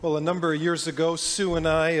Well, a number of years ago, Sue and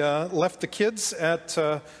I left the kids at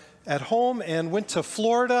home and went to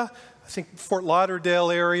Florida, I think Fort Lauderdale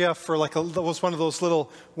area, for that was one of those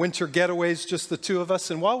little winter getaways, just the two of us.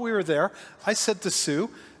 And while we were there, I said to Sue,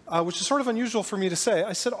 which is sort of unusual for me to say,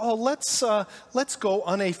 I said, let's go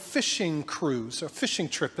on a fishing cruise, a fishing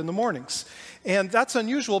trip in the mornings. And that's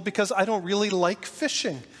unusual because I don't really like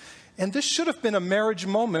fishing. And this should have been a marriage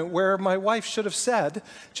moment where my wife should have said,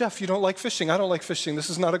 Jeff, you don't like fishing. I don't like fishing. This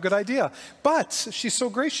is not a good idea. But she's so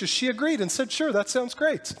gracious. She agreed and said, sure, that sounds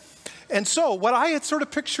great. And so what I had sort of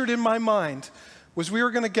pictured in my mind was we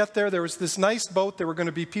were going to get there. There was this nice boat. There were going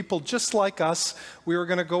to be people just like us. We were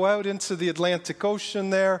going to go out into the Atlantic Ocean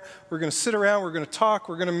there. We're going to sit around. We're going to talk.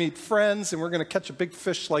 We're going to meet friends. And we're going to catch a big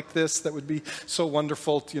fish like this that would be so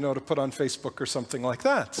wonderful, to put on Facebook or something like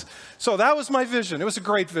that. So that was my vision. It was a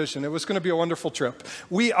great vision. It was going to be a wonderful trip.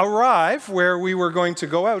 We arrived where we were going to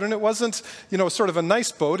go out. And it wasn't, sort of a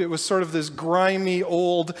nice boat. It was sort of this grimy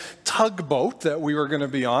old tugboat that we were going to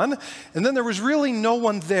be on. And then there was really no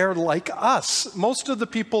one there like us. Most of the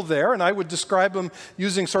people there, and I would describe them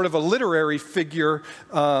using sort of a literary figure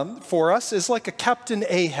for us, is like a Captain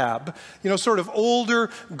Ahab, sort of older,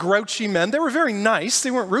 grouchy men. They were very nice. They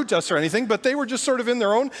weren't rude to us or anything, but they were just sort of in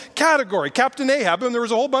their own category. Captain Ahab, and there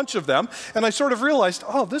was a whole bunch of them. And I sort of realized,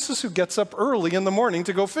 this is who gets up early in the morning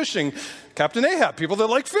to go fishing. Captain Ahab, people that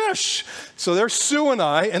like fish. So there's Sue and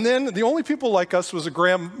I, and then the only people like us was a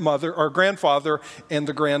grandmother, our grandfather, and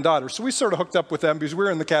the granddaughter. So we sort of hooked up with them because we're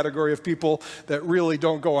in the category of people that really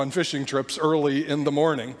don't go on fishing trips early in the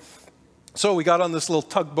morning. So we got on this little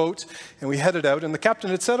tugboat and we headed out, and the captain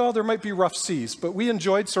had said, there might be rough seas, but we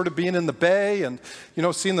enjoyed sort of being in the bay and,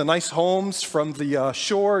 seeing the nice homes from the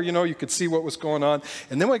shore, you could see what was going on.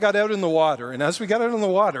 And then we got out in the water, and as we got out in the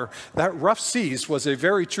water, that rough seas was a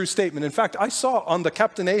very true statement. In fact, I saw on the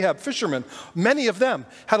Captain Ahab fishermen, many of them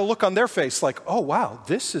had a look on their face like, oh wow,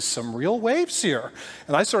 this is some real waves here.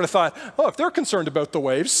 And I sort of thought, if they're concerned about the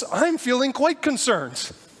waves, I'm feeling quite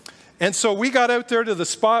concerned. And so we got out there to the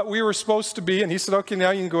spot we were supposed to be, and he said, okay, now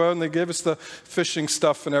you can go out, and they gave us the fishing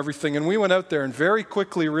stuff and everything. And we went out there and very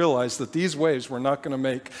quickly realized that these waves were not going to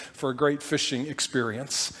make for a great fishing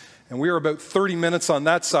experience. And we were about 30 minutes on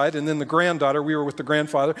that side, and then the granddaughter, we were with the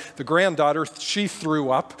grandfather. The granddaughter, she threw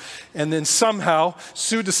up, and then somehow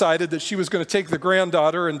Sue decided that she was going to take the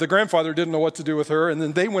granddaughter, and the grandfather didn't know what to do with her, and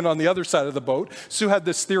then they went on the other side of the boat. Sue had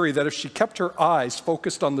this theory that if she kept her eyes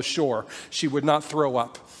focused on the shore, she would not throw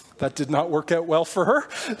up. That did not work out well for her.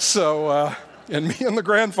 So, and me and the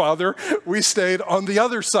grandfather, we stayed on the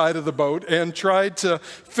other side of the boat and tried to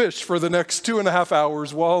fish for the next 2.5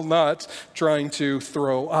 hours while not trying to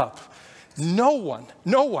throw up. No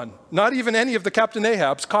one, not even any of the Captain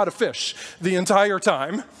Ahabs caught a fish the entire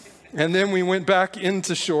time. And then we went back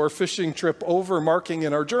into shore, fishing trip over, marking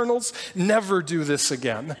in our journals, never do this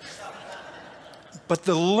again. But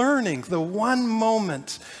the learning, the one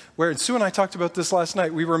moment where, and Sue and I talked about this last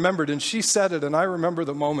night, we remembered, and she said it, and I remember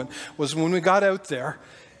the moment, was when we got out there,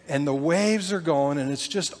 and the waves are going, and it's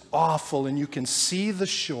just awful, and you can see the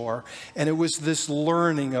shore, and it was this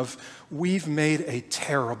learning of, we've made a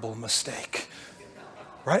terrible mistake,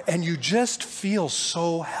 right? And you just feel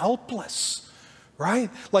so helpless,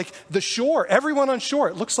 right? Like the shore, everyone on shore,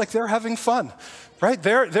 it looks like they're having fun. Right?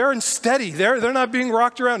 They're in steady. They're not being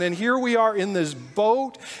rocked around. And here we are in this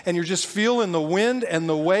boat, and you're just feeling the wind and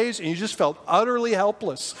the waves, and you just felt utterly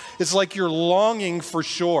helpless. It's like you're longing for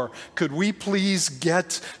shore. Could we please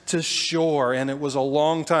get to shore? And it was a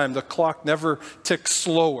long time. The clock never ticked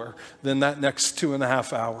slower than that next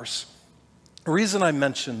 2.5 hours. The reason I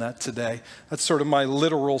mention that today, that's sort of my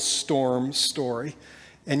literal storm story.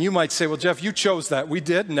 And you might say, well, Jeff, you chose that. We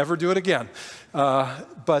did. Never do it again.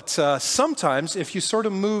 But sometimes if you sort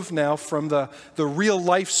of move now from the real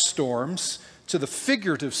life storms to the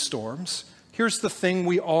figurative storms, here's the thing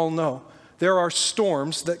we all know. There are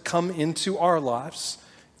storms that come into our lives,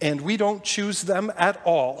 and we don't choose them at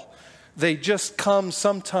all. They just come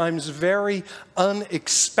sometimes very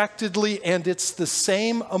unexpectedly, and it's the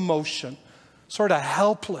same emotion, sort of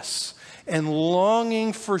helpless and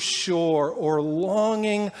longing for shore or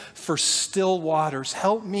longing for still waters.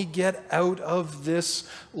 Help me get out of this,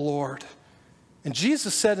 Lord. And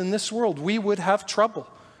Jesus said in this world we would have trouble.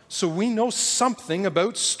 So we know something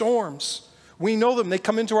about storms. We know them. They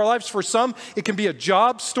come into our lives. For some, it can be a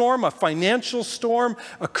job storm, a financial storm,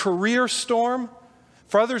 a career storm.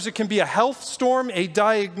 For others, it can be a health storm, a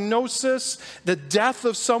diagnosis, the death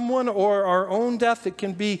of someone, or our own death. It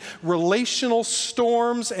can be relational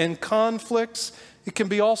storms and conflicts. It can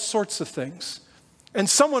be all sorts of things. And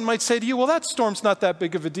someone might say to you, well, that storm's not that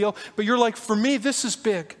big of a deal. But you're like, for me, this is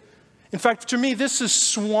big. In fact, to me, this is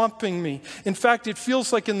swamping me. In fact, it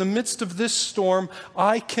feels like in the midst of this storm,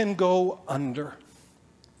 I can go under.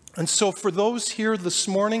 And so for those here this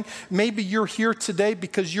morning, maybe you're here today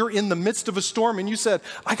because you're in the midst of a storm and you said,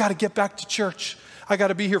 I got to get back to church. I got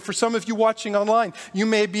to be here. For some of you watching online, you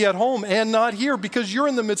may be at home and not here because you're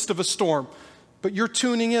in the midst of a storm. But you're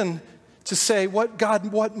tuning in to say,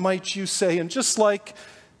 God, what might you say? And just like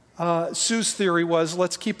Sue's theory was,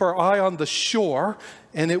 let's keep our eye on the shore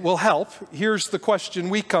and it will help. Here's the question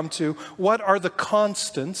we come to. What are the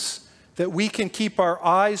constants that we can keep our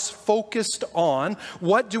eyes focused on?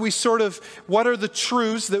 What are the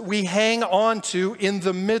truths that we hang on to in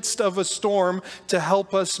the midst of a storm to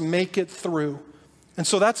help us make it through? And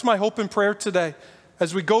so that's my hope and prayer today.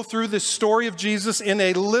 As we go through this story of Jesus in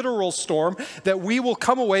a literal storm, that we will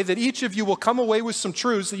come away, that each of you will come away with some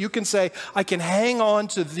truths that you can say, I can hang on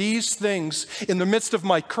to these things in the midst of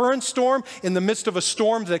my current storm, in the midst of a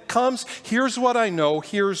storm that comes. Here's what I know,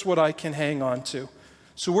 here's what I can hang on to.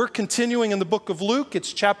 So we're continuing in the book of Luke.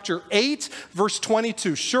 It's chapter 8, verse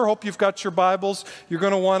 22. Sure hope you've got your Bibles. You're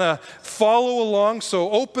going to want to follow along,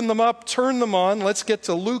 so open them up, turn them on. Let's get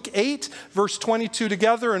to Luke 8, verse 22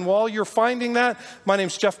 together. And while you're finding that, my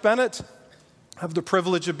name's Jeff Bennett. I have the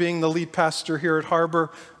privilege of being the lead pastor here at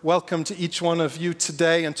Harbor. Welcome to each one of you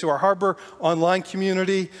today and to our Harbor online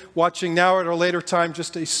community. Watching now at a later time,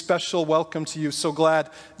 just a special welcome to you. So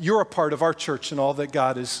glad you're a part of our church and all that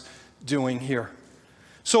God is doing here.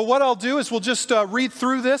 So what I'll do is we'll just read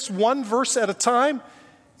through this one verse at a time,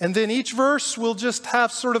 and then each verse will just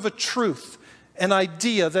have sort of a truth, an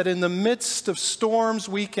idea that in the midst of storms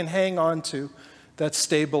we can hang on to that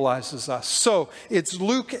stabilizes us. So it's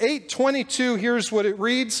Luke 8:22. Here's what it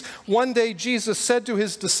reads. One day Jesus said to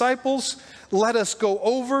his disciples, let us go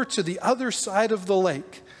over to the other side of the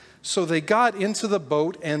lake. So they got into the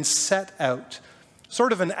boat and set out.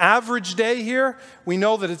 Sort of an average day here. We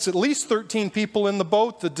know that it's at least 13 people in the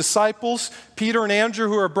boat. The disciples, Peter and Andrew,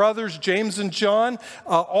 who are brothers, James and John,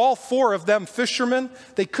 all four of them fishermen.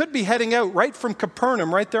 They could be heading out right from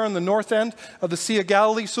Capernaum, right there on the north end of the Sea of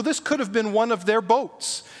Galilee. So this could have been one of their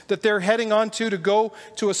boats that they're heading on to go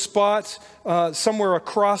to a spot somewhere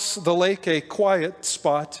across the lake, a quiet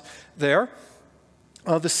spot there.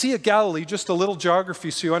 The Sea of Galilee, just a little geography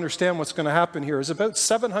so you understand what's going to happen here, is about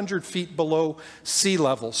 700 feet below sea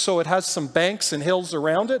level. So it has some banks and hills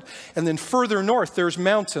around it. And then further north, there's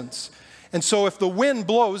mountains. And so if the wind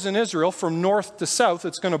blows in Israel from north to south,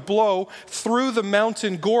 it's going to blow through the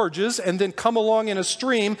mountain gorges and then come along in a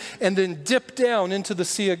stream and then dip down into the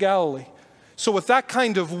Sea of Galilee. So with that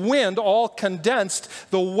kind of wind all condensed,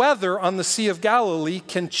 the weather on the Sea of Galilee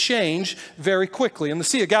can change very quickly. And the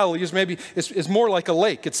Sea of Galilee is more like a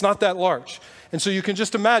lake. It's not that large. And so you can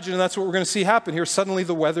just imagine, and that's what we're going to see happen here. Suddenly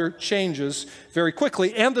the weather changes very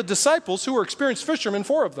quickly. And the disciples, who are experienced fishermen,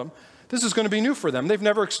 four of them, this is going to be new for them. They've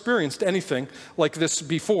never experienced anything like this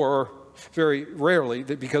before, or very rarely,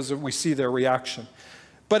 because we see their reaction.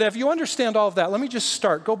 But if you understand all of that, let me just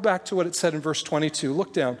start. Go back to what it said in verse 22.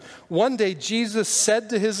 Look down. One day Jesus said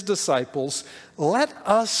to his disciples, let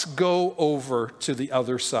us go over to the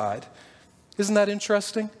other side. Isn't that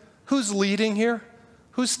interesting? Who's leading here?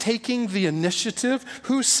 Who's taking the initiative?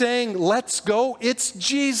 Who's saying, let's go? It's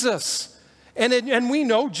Jesus. And we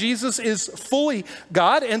know Jesus is fully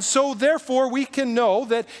God, and so therefore we can know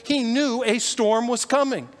that he knew a storm was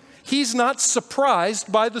coming. He's not surprised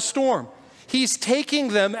by the storm. He's taking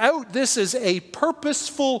them out. This is a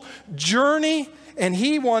purposeful journey, and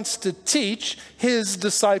he wants to teach his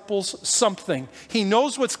disciples something. He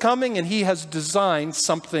knows what's coming, and he has designed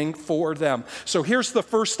something for them. So here's the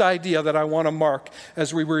first idea that I want to mark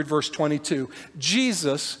as we read verse 22.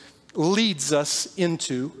 Jesus leads us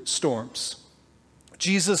into storms.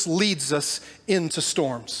 Jesus leads us into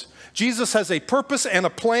storms. Jesus has a purpose and a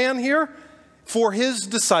plan here for his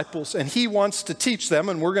disciples, and he wants to teach them,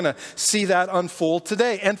 and we're going to see that unfold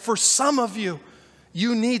today. And for some of you,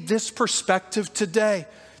 you need this perspective today,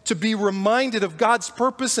 to be reminded of God's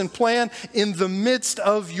purpose and plan in the midst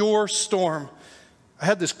of your storm. I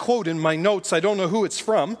had this quote in my notes. I don't know who it's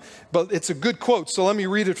from, but it's a good quote, so let me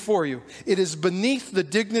read it for you. It is beneath the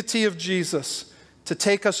dignity of Jesus to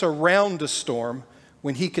take us around a storm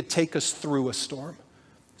when he could take us through a storm.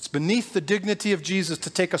 It's beneath the dignity of Jesus to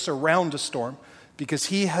take us around a storm because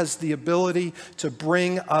he has the ability to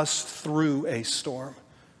bring us through a storm.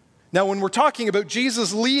 Now, when we're talking about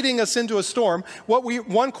Jesus leading us into a storm,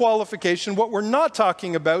 one qualification, what we're not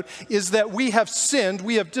talking about is that we have sinned,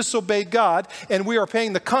 we have disobeyed God, and we are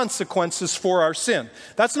paying the consequences for our sin.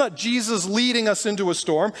 That's not Jesus leading us into a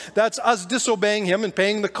storm. That's us disobeying him and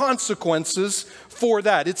paying the consequences for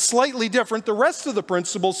that. It's slightly different. The rest of the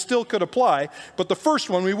principles still could apply, but the first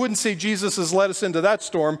one, we wouldn't say Jesus has led us into that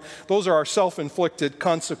storm. Those are our self-inflicted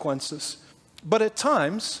consequences. But at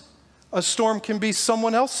times, a storm can be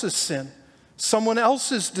someone else's sin, someone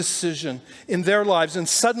else's decision in their lives, and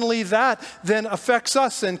suddenly that then affects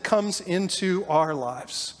us and comes into our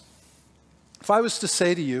lives. If I was to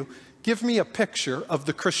say to you, give me a picture of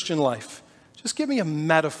the Christian life, just give me a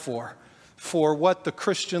metaphor for what the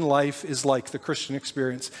Christian life is like, the Christian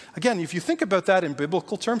experience. Again, if you think about that in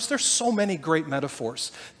biblical terms, there's so many great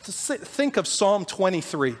metaphors. Think of Psalm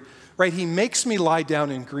 23, right? He makes me lie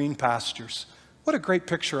down in green pastures. What a great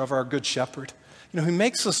picture of our good shepherd. You know, he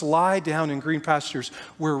makes us lie down in green pastures.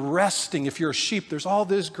 We're resting. If you're a sheep, there's all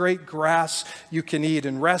this great grass you can eat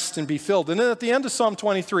and rest and be filled. And then at the end of Psalm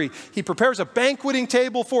 23, he prepares a banqueting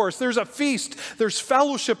table for us. There's a feast. There's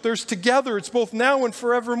fellowship. There's together. It's both now and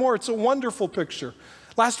forevermore. It's a wonderful picture.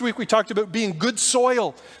 Last week we talked about being good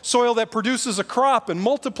soil, soil that produces a crop and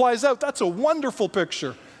multiplies out. That's a wonderful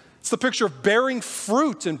picture. It's the picture of bearing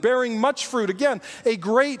fruit and bearing much fruit. Again, a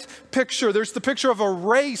great picture. There's the picture of a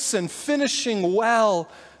race and finishing well.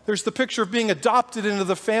 There's the picture of being adopted into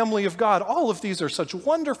the family of God. All of these are such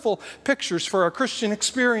wonderful pictures for our Christian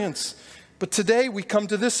experience. But today we come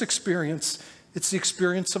to this experience. It's the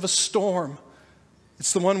experience of a storm.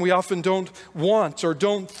 It's the one we often don't want or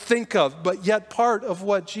don't think of, but yet part of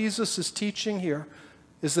what Jesus is teaching here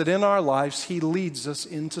is that in our lives, he leads us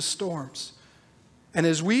into storms. And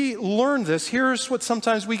as we learn this, here's what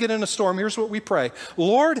sometimes we get in a storm. Here's what we pray.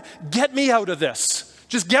 Lord, get me out of this.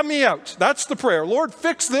 Just get me out. That's the prayer. Lord,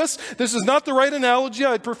 fix this. This is not the right analogy.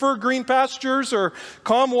 I'd prefer green pastures or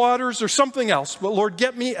calm waters or something else. But Lord,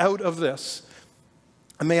 get me out of this.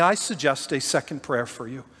 And may I suggest a second prayer for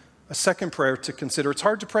you, a second prayer to consider. It's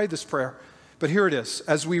hard to pray this prayer, but here it is.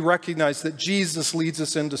 As we recognize that Jesus leads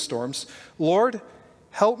us into storms, Lord,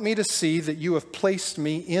 help me to see that you have placed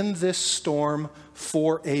me in this storm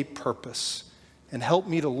for a purpose, and help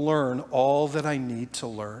me to learn all that I need to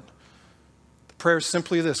learn. The prayer is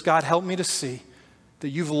simply this: God, help me to see that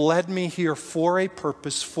you've led me here for a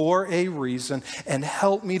purpose, for a reason, and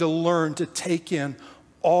help me to learn to take in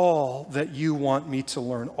all that you want me to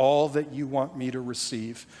learn, all that you want me to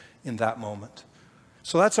receive in that moment.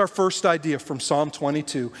 So that's our first idea from Psalm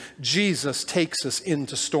 22. Jesus takes us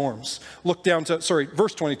into storms.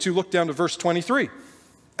 Verse 22, look down to verse 23.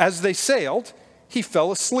 As they sailed, he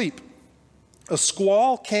fell asleep. A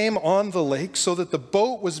squall came on the lake so that the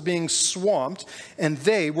boat was being swamped and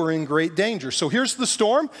they were in great danger. So here's the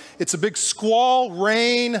storm. It's a big squall,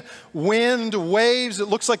 rain, wind, waves. It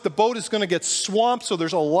looks like the boat is going to get swamped, so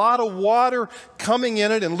there's a lot of water coming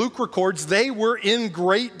in it. And Luke records they were in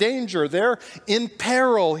great danger. They're in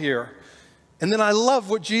peril here. And then I love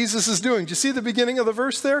what Jesus is doing. Do you see the beginning of the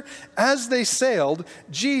verse there? As they sailed,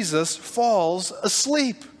 Jesus falls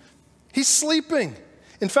asleep. He's sleeping.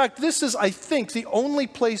 In fact, this is, I think, the only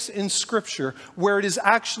place in Scripture where it is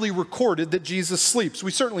actually recorded that Jesus sleeps.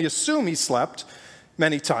 We certainly assume he slept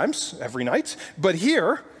many times, every night. But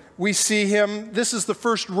here, we see him, this is the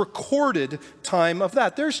first recorded time of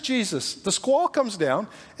that. There's Jesus. The squall comes down,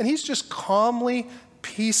 and he's just calmly,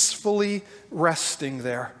 peacefully resting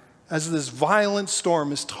there as this violent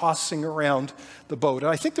storm is tossing around the boat. And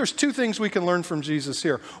I think there's two things we can learn from Jesus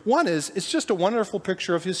here. One is, it's just a wonderful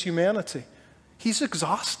picture of his humanity. He's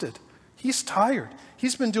exhausted. He's tired.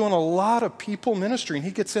 He's been doing a lot of people ministry, and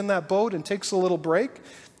he gets in that boat and takes a little break,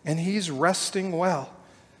 and he's resting well.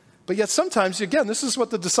 But yet sometimes, again, this is what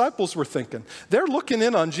the disciples were thinking. They're looking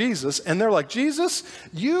in on Jesus, and they're like, Jesus,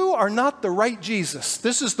 you are not the right Jesus.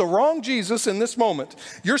 This is the wrong Jesus in this moment.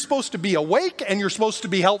 You're supposed to be awake, and you're supposed to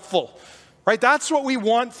be helpful. Right? That's what we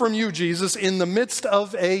want from you, Jesus, in the midst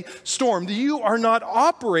of a storm. You are not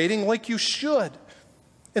operating like you should.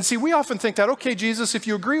 And see, we often think that, okay, Jesus, if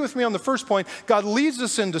you agree with me on the first point, God leads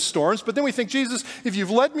us into storms, but then we think, Jesus, if you've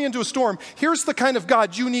led me into a storm, here's the kind of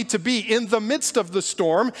God you need to be in the midst of the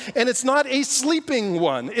storm, and it's not a sleeping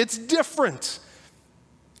one. It's different.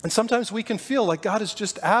 And sometimes we can feel like God is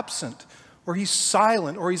just absent, or he's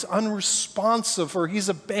silent, or he's unresponsive, or he's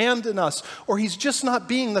abandoned us, or he's just not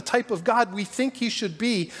being the type of God we think he should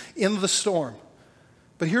be in the storm.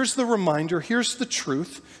 But here's the reminder, here's the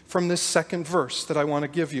truth from this second verse that I want to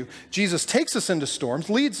give you. Jesus takes us into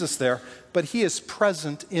storms, leads us there, but he is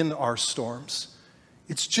present in our storms.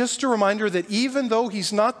 It's just a reminder that even though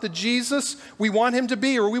he's not the Jesus we want him to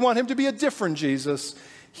be, or we want him to be a different Jesus,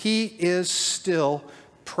 he is still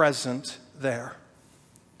present there.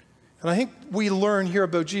 And I think we learn here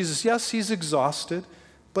about Jesus, yes, he's exhausted,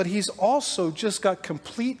 but he's also just got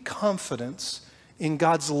complete confidence in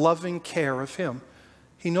God's loving care of him.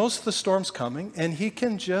 He knows the storm's coming, and he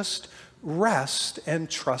can just rest and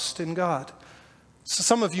trust in God. So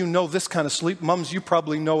some of you know this kind of sleep. Moms, you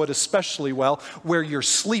probably know it especially well, where you're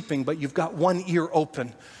sleeping, but you've got one ear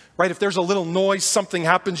open, right? If there's a little noise, something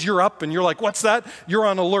happens, you're up, and you're like, what's that? You're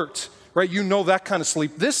on alert, right? You know that kind of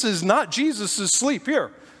sleep. This is not Jesus' sleep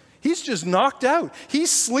here. He's just knocked out.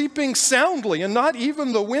 He's sleeping soundly, and not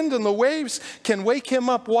even the wind and the waves can wake him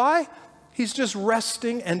up. Why? He's just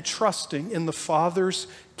resting and trusting in the Father's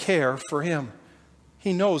care for him.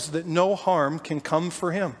 He knows that no harm can come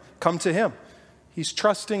to him. He's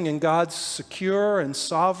trusting in God's secure and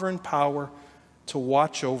sovereign power to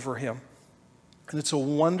watch over him. And it's a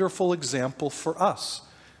wonderful example for us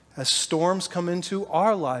as storms come into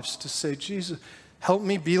our lives to say, Jesus, help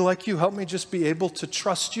me be like you. Help me just be able to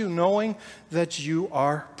trust you, knowing that you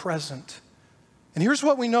are present. And here's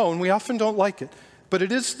what we know, and we often don't like it, but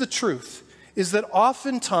it is the truth, is that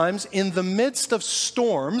oftentimes in the midst of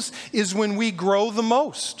storms is when we grow the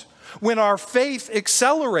most. When our faith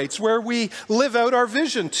accelerates, where we live out our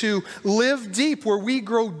vision to live deep, where we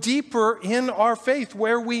grow deeper in our faith,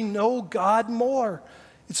 where we know God more.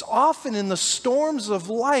 It's often in the storms of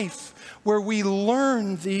life where we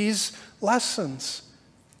learn these lessons.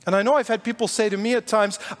 And I know I've had people say to me at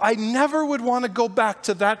times, I never would want to go back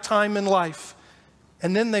to that time in life.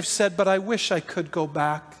 And then they've said, but I wish I could go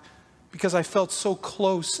back because I felt so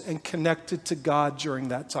close and connected to God during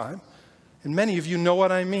that time. And many of you know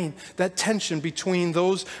what I mean, that tension between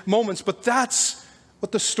those moments. But that's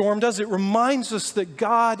what the storm does. It reminds us that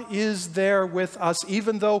God is there with us,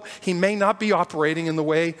 even though he may not be operating in the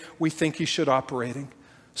way we think he should operating.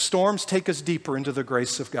 Storms take us deeper into the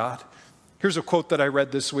grace of God. Here's a quote that I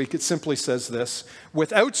read this week. It simply says this: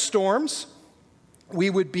 without storms, we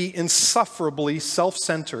would be insufferably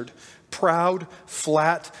self-centered, proud,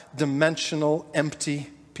 flat, dimensional, empty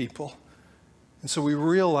people. And so we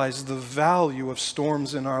realize the value of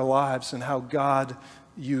storms in our lives and how God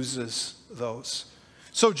uses those.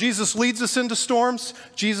 So Jesus leads us into storms.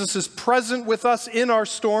 Jesus is present with us in our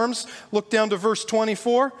storms. Look down to verse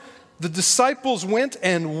 24. The disciples went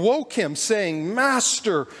and woke him, saying,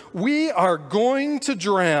 Master, we are going to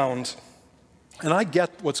drown. And I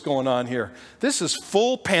get what's going on here. This is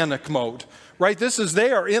full panic mode. Right?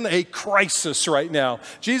 They are in a crisis right now.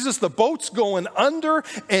 Jesus, the boat's going under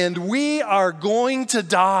and we are going to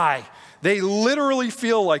die. They literally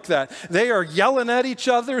feel like that. They are yelling at each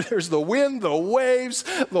other. There's the wind, the waves,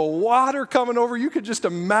 the water coming over. You could just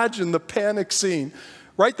imagine the panic scene.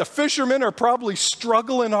 Right? The fishermen are probably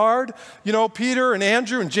struggling hard. You know, Peter and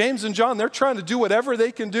Andrew and James and John, they're trying to do whatever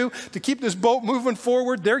they can do to keep this boat moving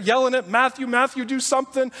forward. They're yelling at Matthew, Matthew, do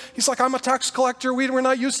something. He's like, I'm a tax collector. We're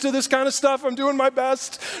not used to this kind of stuff. I'm doing my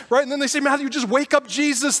best. Right? And then they say, Matthew, just wake up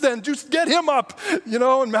Jesus then. Just get him up. You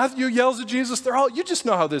know, and Matthew yells at Jesus. You just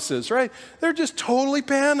know how this is, right? They're just totally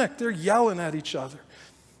panicked. They're yelling at each other.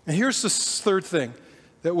 And here's the third thing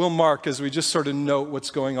that we'll mark as we just sort of note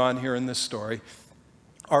what's going on here in this story.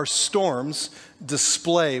 Our storms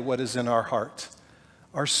display what is in our heart.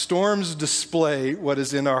 Our storms display what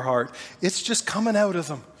is in our heart. It's just coming out of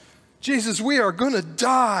them. Jesus, we are going to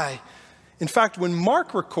die. In fact, when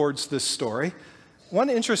Mark records this story, one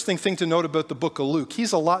interesting thing to note about the book of Luke,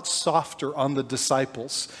 he's a lot softer on the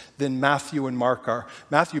disciples than Matthew and Mark are.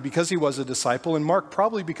 Matthew, because he was a disciple, and Mark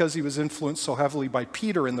probably because he was influenced so heavily by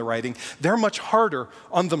Peter in the writing, they're much harder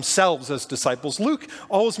on themselves as disciples. Luke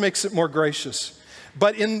always makes it more gracious.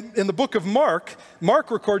 But in the book of Mark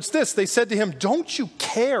records this. They said to him, don't you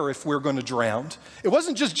care if we're going to drown? It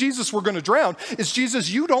wasn't just Jesus, we're going to drown. It's Jesus,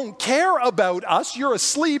 you don't care about us. You're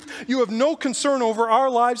asleep. You have no concern over our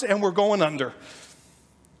lives, and we're going under.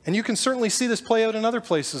 And you can certainly see this play out in other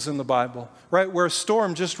places in the Bible, right? Where a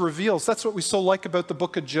storm just reveals. That's what we so like about the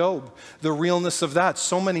book of Job, the realness of that.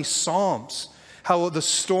 So many Psalms, how the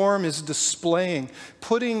storm is displaying,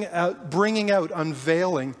 bringing out,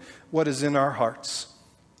 unveiling what is in our hearts.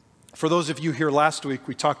 For those of you here last week,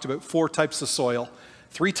 we talked about 4 types of soil.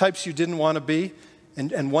 3 types you didn't want to be,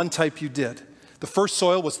 and 1 type you did. The first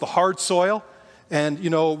soil was the hard soil, and,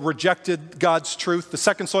 rejected God's truth. The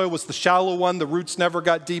second soil was the shallow one. The roots never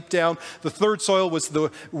got deep down. The third soil was the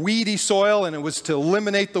weedy soil, and it was to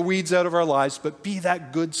eliminate the weeds out of our lives. But be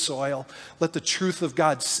that good soil. Let the truth of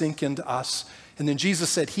God sink into us. And then Jesus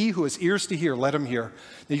said, he who has ears to hear, let him hear.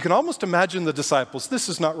 Now you can almost imagine the disciples. This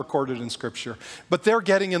is not recorded in Scripture, but they're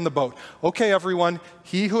getting in the boat. Okay, everyone,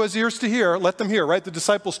 he who has ears to hear, let them hear, right? The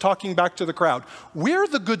disciples talking back to the crowd. We're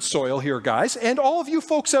the good soil here, guys, and all of you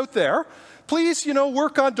folks out there, please,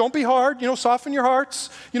 work on, don't be hard, soften your hearts,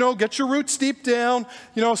 get your roots deep down,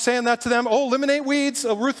 saying that to them. Oh, eliminate weeds,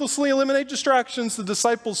 ruthlessly eliminate distractions. The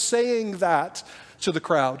disciples saying that to the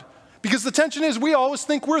crowd. Because the tension is we always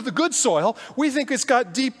think we're the good soil. We think it's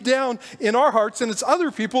got deep down in our hearts, and it's other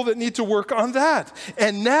people that need to work on that.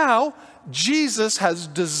 And now Jesus has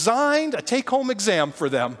designed a take-home exam for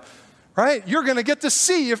them, right? You're going to get to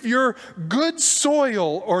see if you're good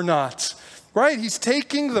soil or not, right? He's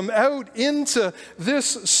taking them out into this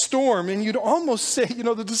storm. And you'd almost say,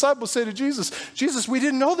 the disciples say to Jesus, Jesus, we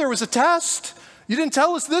didn't know there was a test. You didn't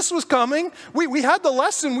tell us this was coming. We had the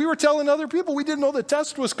lesson. We were telling other people. We didn't know the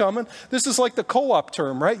test was coming. This is like the co-op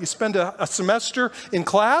term, right? You spend a semester in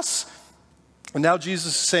class, and now Jesus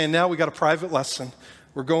is saying, now we got a private lesson.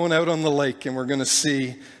 We're going out on the lake, and we're going to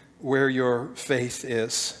see where your faith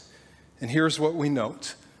is. And here's what we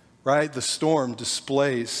note, right? The storm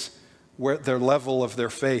displays their level of their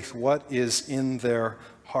faith, what is in their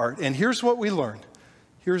heart. And here's what we learn.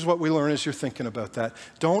 Here's what we learn as you're thinking about that.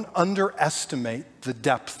 Don't underestimate the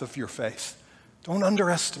depth of your faith. Don't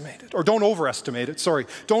underestimate it, or don't overestimate it, sorry.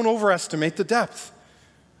 Don't overestimate the depth,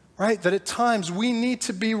 right? That at times we need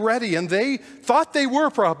to be ready, and they thought they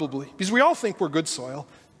were probably, because we all think we're good soil,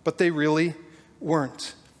 but they really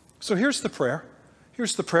weren't. So here's the prayer.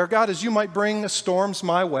 Here's the prayer. God, as you might bring the storms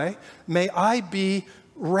my way, may I be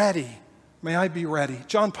ready. May I be ready.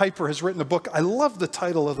 John Piper has written a book. I love the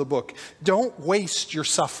title of the book. Don't waste your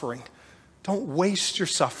suffering. Don't waste your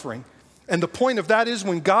suffering. And the point of that is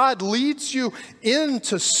when God leads you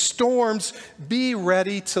into storms, be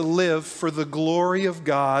ready to live for the glory of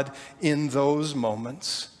God in those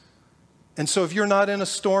moments. And so if you're not in a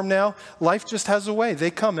storm now, life just has a way. They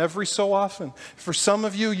come every so often. For some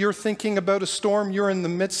of you, you're thinking about a storm you're in the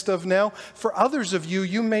midst of now. For others of you,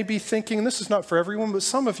 you may be thinking, and this is not for everyone, but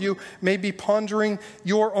some of you may be pondering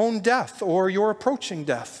your own death or your approaching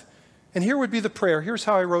death. And here would be the prayer. Here's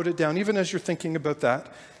how I wrote it down, even as you're thinking about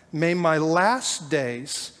that. May my last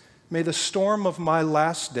days, may the storm of my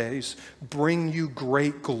last days bring you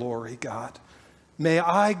great glory, God. May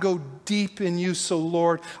I go deep in you, so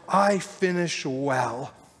Lord, I finish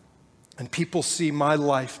well. And people see my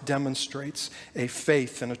life demonstrates a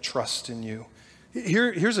faith and a trust in you.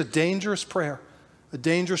 Here's a dangerous prayer,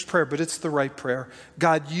 but it's the right prayer.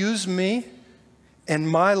 God, use me and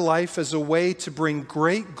my life as a way to bring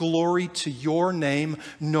great glory to your name,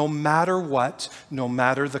 no matter what, no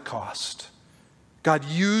matter the cost. God,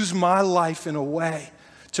 use my life in a way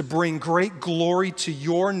to bring great glory to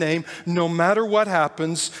your name, no matter what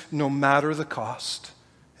happens, no matter the cost.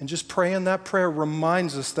 And just praying that prayer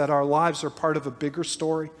reminds us that our lives are part of a bigger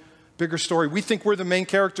story. Bigger story. We think we're the main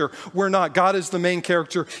character. We're not. God is the main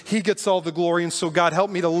character. He gets all the glory. And so God, help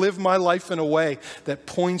me to live my life in a way that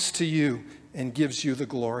points to you and gives you the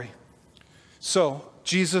glory. So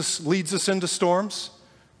Jesus leads us into storms.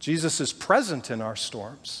 Jesus is present in our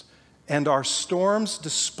storms. And our storms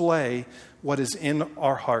display what is in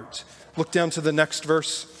our heart. Look down to the next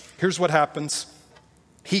verse. Here's what happens.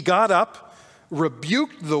 He got up,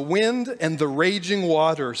 rebuked the wind and the raging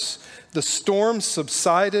waters. The storm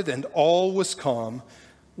subsided and all was calm.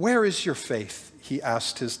 Where is your faith? He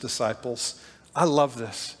asked his disciples. I love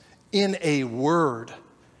this. In a word,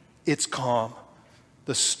 it's calm.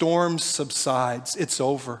 The storm subsides. It's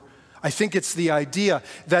over. I think it's the idea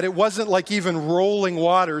that it wasn't like even rolling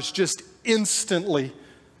waters, just instantly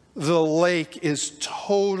the lake is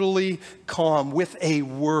totally calm. With a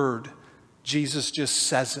word, Jesus just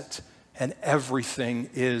says it, and everything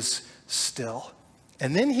is still.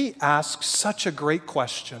 And then he asks such a great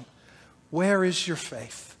question. Where is your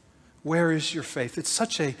faith? Where is your faith? It's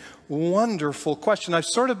such a wonderful question. I've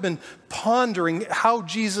sort of been pondering how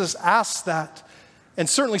Jesus asked that. And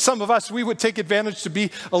certainly some of us, we would take advantage to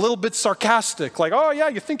be a little bit sarcastic. Like, oh yeah,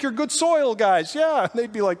 you think you're good soil, guys. Yeah. And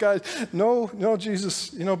they'd be like, guys, no, Jesus,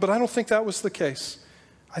 but I don't think that was the case.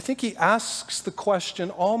 I think he asks the question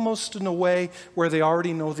almost in a way where they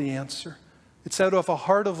already know the answer. It's out of a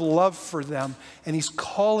heart of love for them. And he's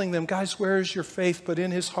calling them, guys, where is your faith? But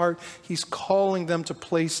in his heart, he's calling them to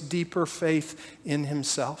place deeper faith in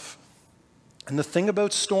himself. And the thing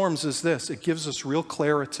about storms is this, it gives us real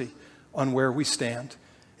clarity on where we stand.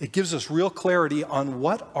 It gives us real clarity on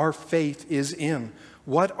what our faith is in.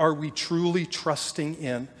 What are we truly trusting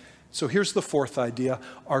in? So here's the fourth idea.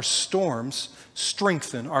 Our storms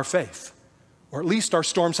strengthen our faith. Or at least our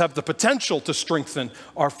storms have the potential to strengthen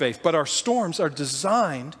our faith. But our storms are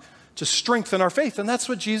designed to strengthen our faith. And that's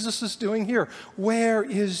what Jesus is doing here. Where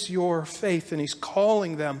is your faith? And he's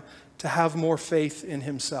calling them to have more faith in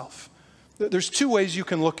himself. There's two ways you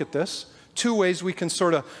can look at this. Two ways we can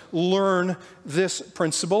sort of learn this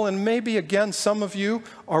principle. And maybe, again, some of you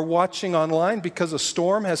are watching online because a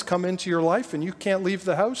storm has come into your life and you can't leave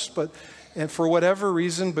the house, and for whatever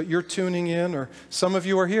reason, but you're tuning in, or some of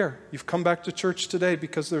you are here. You've come back to church today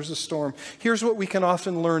because there's a storm. Here's what we can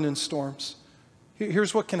often learn in storms.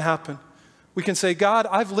 Here's what can happen. We can say, God,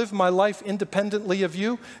 I've lived my life independently of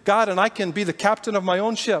you. God, and I can be the captain of my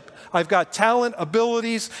own ship. I've got talent,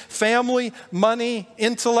 abilities, family, money,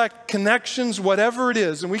 intellect, connections, whatever it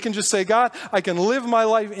is. And we can just say, God, I can live my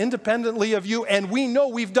life independently of you. And we know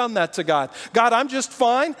we've done that to God. God, I'm just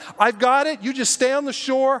fine. I've got it. You just stay on the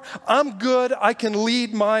shore. I'm good. I can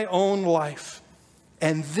lead my own life.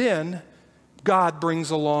 And then God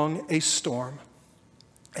brings along a storm.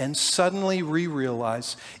 And suddenly we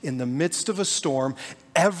realize in the midst of a storm,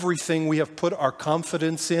 everything we have put our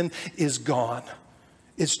confidence in is gone.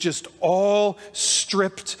 It's just all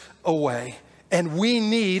stripped away. And we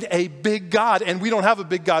need a big God. And we don't have a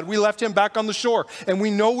big God. We left him back on the shore. And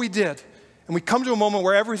we know we did. And we come to a moment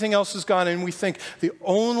where everything else is gone. And we think the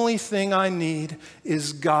only thing I need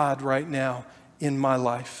is God right now in my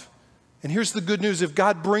life. And here's the good news. If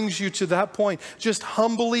God brings you to that point, just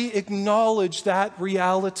humbly acknowledge that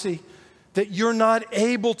reality, that you're not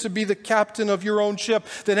able to be the captain of your own ship,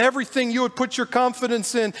 that everything you would put your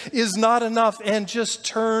confidence in is not enough, and just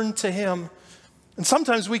turn to him. And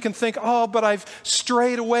sometimes we can think, oh, but I've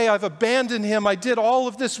strayed away. I've abandoned him. I did all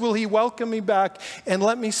of this. Will he welcome me back? And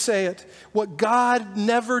let me say it. What God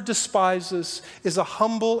never despises is a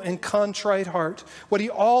humble and contrite heart. What he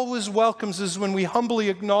always welcomes is when we humbly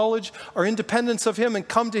acknowledge our independence of him and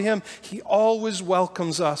come to him, he always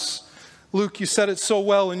welcomes us. Luke, you said it so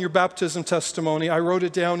well in your baptism testimony. I wrote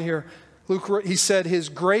it down here. Luke, he said, his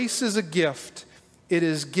grace is a gift. It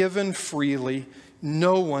is given freely.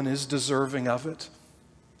 No one is deserving of it.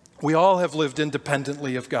 We all have lived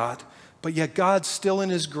independently of God, but yet God still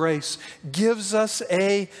in his grace gives us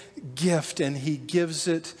a gift, and he gives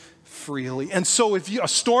it freely. And so if a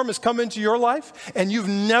storm has come into your life and you've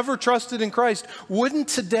never trusted in Christ, wouldn't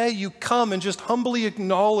today you come and just humbly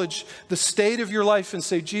acknowledge the state of your life and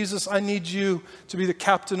say, Jesus, I need you to be the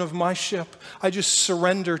captain of my ship. I just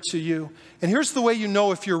surrender to you. And here's the way you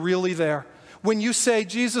know if you're really there. When you say,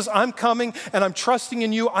 Jesus, I'm coming and I'm trusting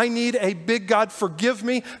in you. I need a big God. Forgive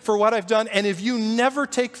me for what I've done. And if you never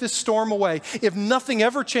take this storm away, if nothing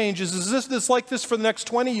ever changes, is this like this for the next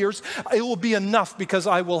 20 years, it will be enough because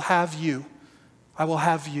I will have you. I will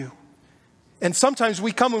have you. And sometimes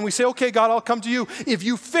we come and we say, okay, God, I'll come to you. If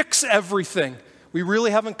you fix everything, we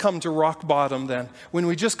really haven't come to rock bottom then. When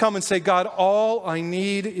we just come and say, God, all I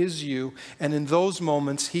need is you. And in those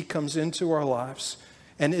moments, he comes into our lives.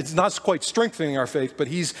 And it's not quite strengthening our faith, but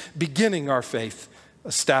he's beginning our faith,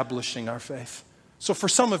 establishing our faith. So for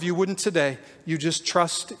some of you, wouldn't today you just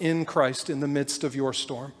trust in Christ in the midst of your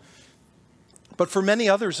storm? But for many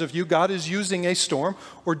others of you, God is using a storm,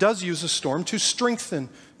 or does use a storm, to strengthen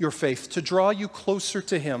your faith, to draw you closer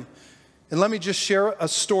to him. And let me just share a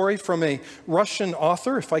story from a Russian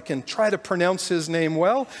author, if I can try to pronounce his name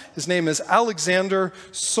well. His name is Alexander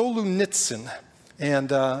Solzhenitsyn.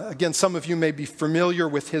 And again, some of you may be familiar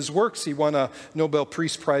with his works. He won a Nobel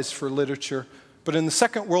Peace Prize for literature. But in the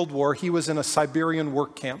Second World War, he was in a Siberian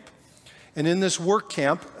work camp. And in this work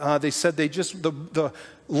camp, they said the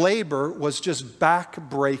labor was just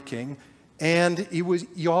back-breaking, and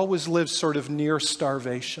he always lived sort of near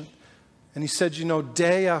starvation. And he said,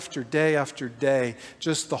 day after day after day,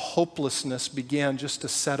 just the hopelessness began just to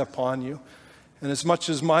set upon you. And as much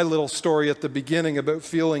as my little story at the beginning about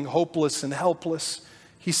feeling hopeless and helpless,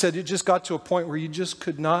 he said it just got to a point where you just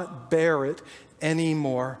could not bear it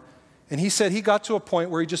anymore. And he said he got to a point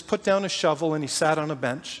where he just put down a shovel and he sat on a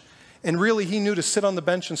bench. And really, he knew to sit on the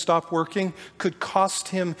bench and stop working could cost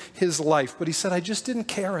him his life. But he said, I just didn't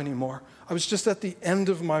care anymore. I was just at the end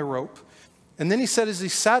of my rope. And then he said as he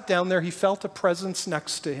sat down there, he felt a presence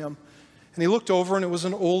next to him. And he looked over, and it was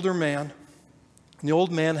an older man. And the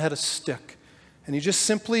old man had a stick. And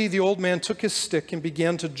the old man took his stick and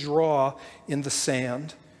began to draw in the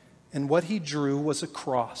sand. And what he drew was a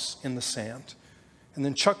cross in the sand. And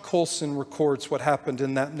then Chuck Colson records what happened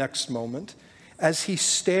in that next moment. As he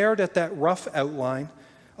stared at that rough outline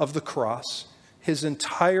of the cross, his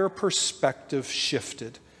entire perspective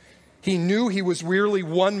shifted. He knew he was merely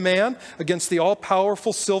one man against the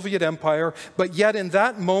all-powerful Soviet Empire, but yet in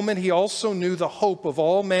that moment he also knew the hope of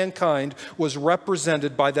all mankind was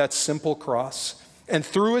represented by that simple cross. And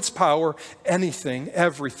through its power, anything,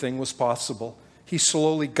 everything was possible. He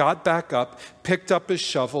slowly got back up, picked up his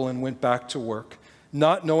shovel, and went back to work,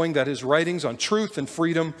 not knowing that his writings on truth and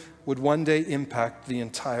freedom would one day impact the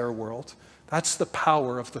entire world. That's the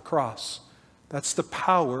power of the cross. That's the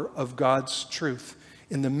power of God's truth.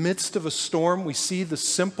 In the midst of a storm, we see the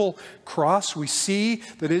simple cross. We see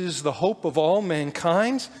that it is the hope of all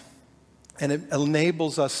mankind, and it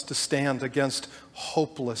enables us to stand against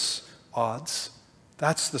hopeless odds.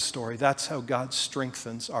 That's the story. That's how God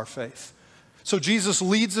strengthens our faith. So Jesus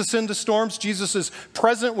leads us into storms. Jesus is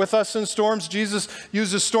present with us in storms. Jesus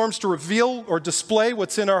uses storms to reveal or display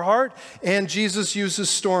what's in our heart, and Jesus uses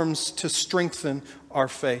storms to strengthen our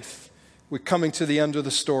faith. We're coming to the end of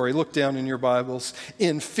the story. Look down in your Bibles.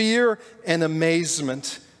 In fear and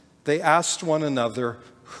amazement, they asked one another,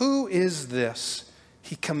 "Who is this?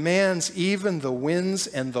 He commands even the winds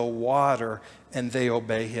and the water, and they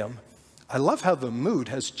obey him." I love how the mood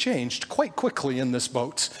has changed quite quickly in this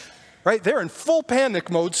boat. Right? They're in full panic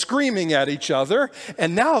mode, screaming at each other,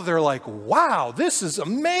 and now they're like, "Wow, this is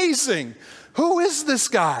amazing. Who is this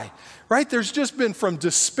guy?" Right? There's just been from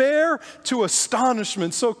despair to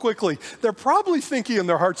astonishment so quickly. They're probably thinking in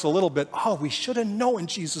their hearts a little bit, "Oh, we should have known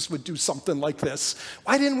Jesus would do something like this.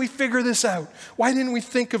 Why didn't we figure this out? Why didn't we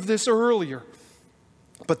think of this earlier?"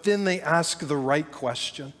 But then they ask the right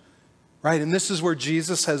question, right? And this is where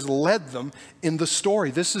Jesus has led them in the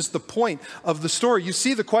story. This is the point of the story. You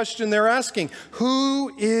see the question they're asking,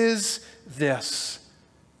 "Who is this?"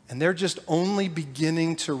 And they're just only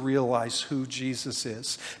beginning to realize who Jesus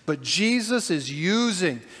is. But Jesus is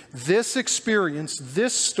using this experience,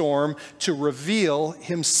 this storm, to reveal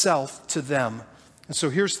himself to them. And so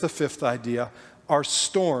here's the fifth idea. Our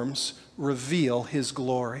storms reveal his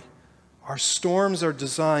glory. Our storms are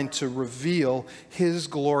designed to reveal his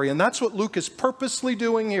glory. And that's what Luke is purposely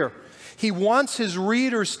doing here. He wants his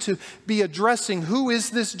readers to be addressing, who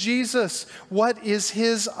is this Jesus? What is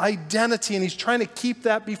his identity? And he's trying to keep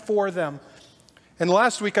that before them. And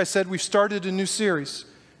last week I said we've started a new series,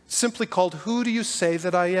 simply called Who Do You Say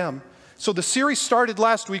That I Am? So the series started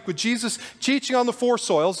last week with Jesus teaching on the four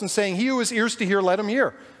soils and saying, "He who has ears to hear, let him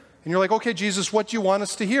hear." And you're like, "Okay, Jesus, what do you want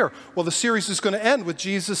us to hear?" Well, the series is going to end with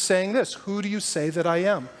Jesus saying this, "Who do you say that I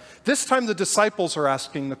am?" This time the disciples are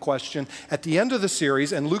asking the question at the end of the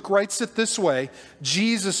series, and Luke writes it this way,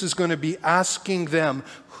 Jesus is going to be asking them,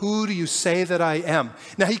 "Who do you say that I am?"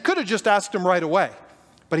 Now, he could have just asked them right away,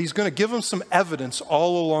 but he's going to give them some evidence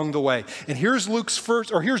all along the way. And here's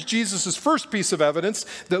Jesus' first piece of evidence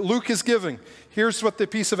that Luke is giving. Here's what the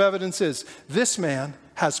piece of evidence is. This man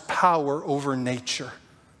has power over nature.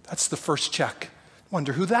 That's the first check.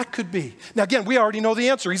 Wonder who that could be. Now again, we already know the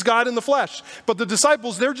answer. He's God in the flesh. But the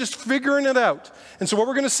disciples, they're just figuring it out. And so what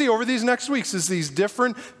we're going to see over these next weeks is these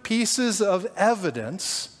different pieces of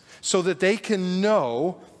evidence so that they can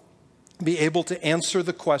be able to answer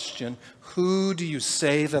the question, who do you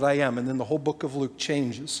say that I am? And then the whole book of Luke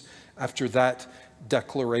changes after that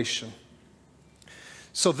declaration.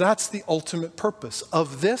 So that's the ultimate purpose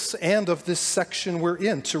of this and of this section we're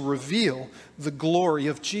in, to reveal the glory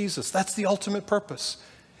of Jesus. That's the ultimate purpose.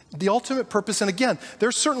 The ultimate purpose, and again,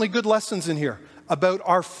 there's certainly good lessons in here about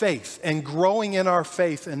our faith and growing in our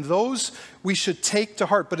faith, and those we should take to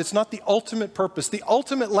heart, but it's not the ultimate purpose. The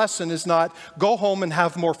ultimate lesson is not go home and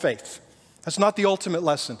have more faith. That's not the ultimate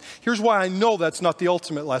lesson. Here's why I know that's not the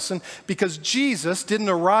ultimate lesson. Because Jesus didn't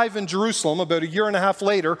arrive in Jerusalem about 1.5 years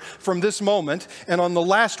later from this moment, and on the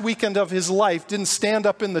last weekend of his life didn't stand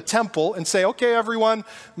up in the temple and say, "Okay, everyone,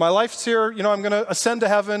 my life's here. I'm going to ascend to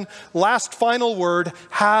heaven. Last final word,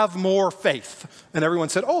 have more faith." And everyone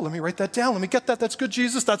said, "Oh, let me write that down. Let me get that. That's good,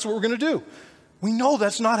 Jesus. That's what we're going to do." We know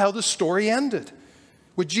that's not how the story ended,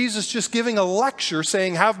 with Jesus just giving a lecture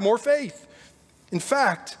saying, "Have more faith." In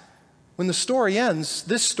fact, when the story ends,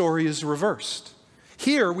 this story is reversed.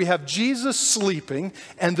 Here we have Jesus sleeping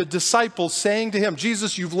and the disciples saying to him,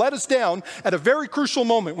 "Jesus, you've let us down at a very crucial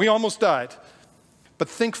moment. We almost died." But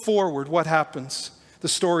think forward, what happens? The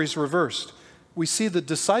story's reversed. We see the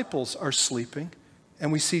disciples are sleeping,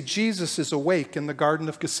 and we see Jesus is awake in the Garden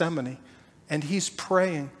of Gethsemane, and he's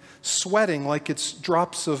praying, sweating like it's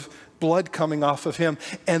drops of blood coming off of him.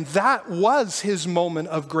 And that was his moment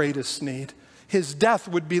of greatest need. His death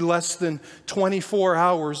would be less than 24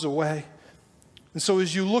 hours away. And so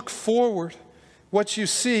as you look forward, what you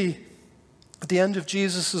see at the end of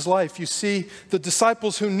Jesus' life, you see the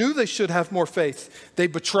disciples who knew they should have more faith. They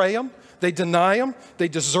betray him, they deny him, they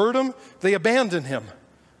desert him, they abandon him.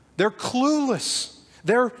 They're clueless.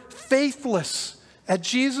 They're faithless. At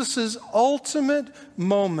Jesus' ultimate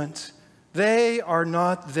moment, they are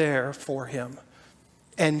not there for him.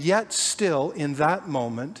 And yet still, in that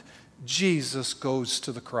moment, Jesus goes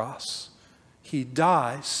to the cross. He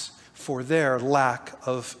dies for their lack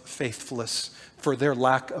of faithfulness, for their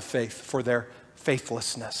lack of faith, for their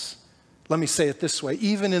faithlessness. Let me say it this way.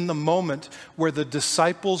 Even in the moment where the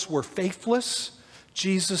disciples were faithless,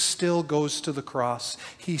 Jesus still goes to the cross.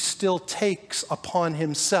 He still takes upon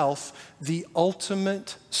himself the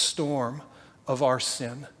ultimate storm of our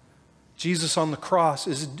sin. Jesus on the cross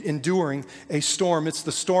is enduring a storm. It's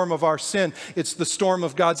the storm of our sin. It's the storm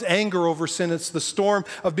of God's anger over sin. It's the storm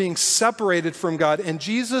of being separated from God. And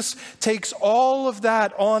Jesus takes all of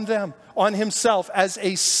that on himself as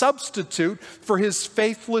a substitute for his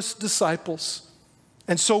faithless disciples.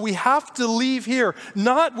 And so we have to leave here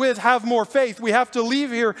not with have more faith. We have to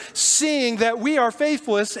leave here seeing that we are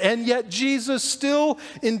faithless, and yet Jesus still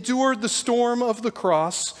endured the storm of the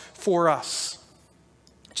cross for us.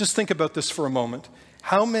 Just think about this for a moment.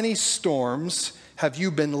 How many storms have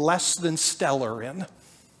you been less than stellar in?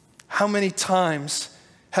 How many times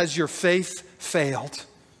has your faith failed,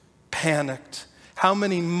 panicked? How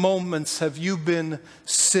many moments have you been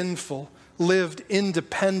sinful, lived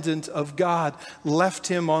independent of God, left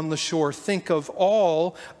him on the shore? Think of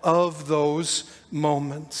all of those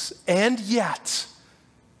moments. And yet,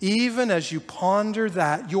 even as you ponder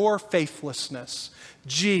that, your faithlessness,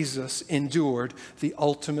 Jesus endured the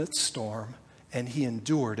ultimate storm, and he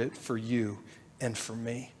endured it for you and for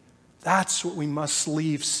me. That's what we must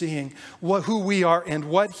leave seeing, who we are and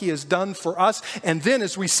what he has done for us. And then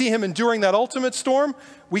as we see him enduring that ultimate storm,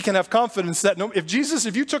 we can have confidence that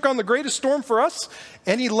if you took on the greatest storm for us,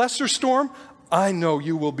 any lesser storm, I know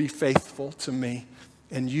you will be faithful to me,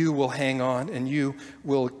 and you will hang on, and you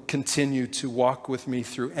will continue to walk with me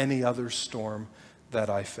through any other storm that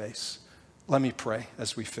I face. Let me pray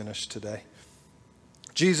as we finish today.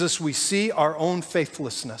 Jesus, we see our own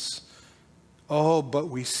faithlessness. Oh, but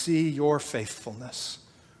we see your faithfulness,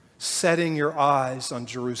 setting your eyes on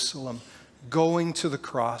Jerusalem, going to the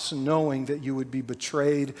cross, knowing that you would be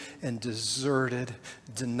betrayed and deserted,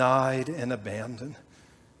 denied and abandoned.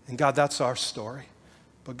 And God, that's our story.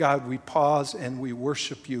 But God, we pause and we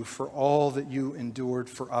worship you for all that you endured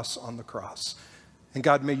for us on the cross. And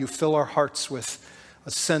God, may you fill our hearts with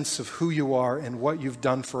a sense of who you are and what you've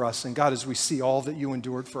done for us. And God, as we see all that you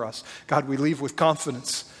endured for us, God, we leave with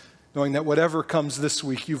confidence, knowing that whatever comes this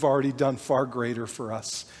week, you've already done far greater for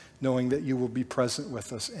us, knowing that you will be present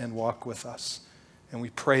with us and walk with us. And we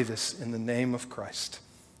pray this in the name of Christ.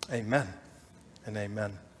 Amen and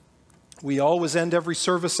amen. We always end every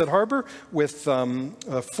service at Harbor with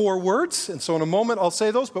 4 words. And so in a moment, I'll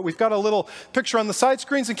say those. But we've got a little picture on the side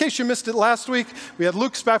screens. In case you missed it last week, we had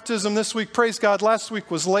Luke's baptism this week. Praise God. Last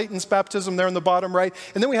week was Leighton's baptism there in the bottom right.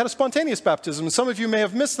 And then we had a spontaneous baptism. And some of you may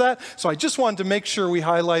have missed that. So I just wanted to make sure we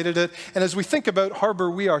highlighted it. And as we think about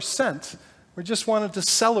Harbor, we are sent. We just wanted to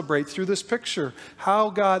celebrate through this picture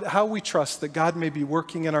how we trust that God may be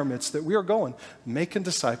working in our midst, that we are going, making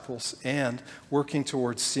disciples and working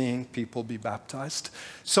towards seeing people be baptized.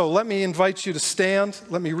 So let me invite you to stand.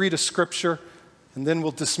 Let me read a scripture, and then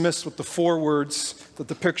we'll dismiss with the 4 words that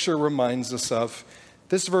the picture reminds us of.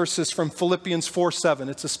 This verse is from Philippians 4:7.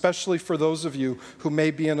 It's especially for those of you who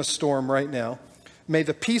may be in a storm right now. May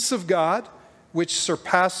the peace of God, which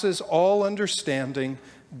surpasses all understanding,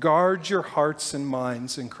 guard your hearts and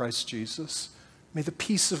minds in Christ Jesus. May the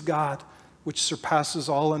peace of God, which surpasses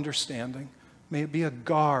all understanding, may it be a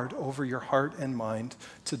guard over your heart and mind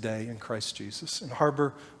today in Christ Jesus. In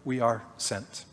Harbor, we are sent.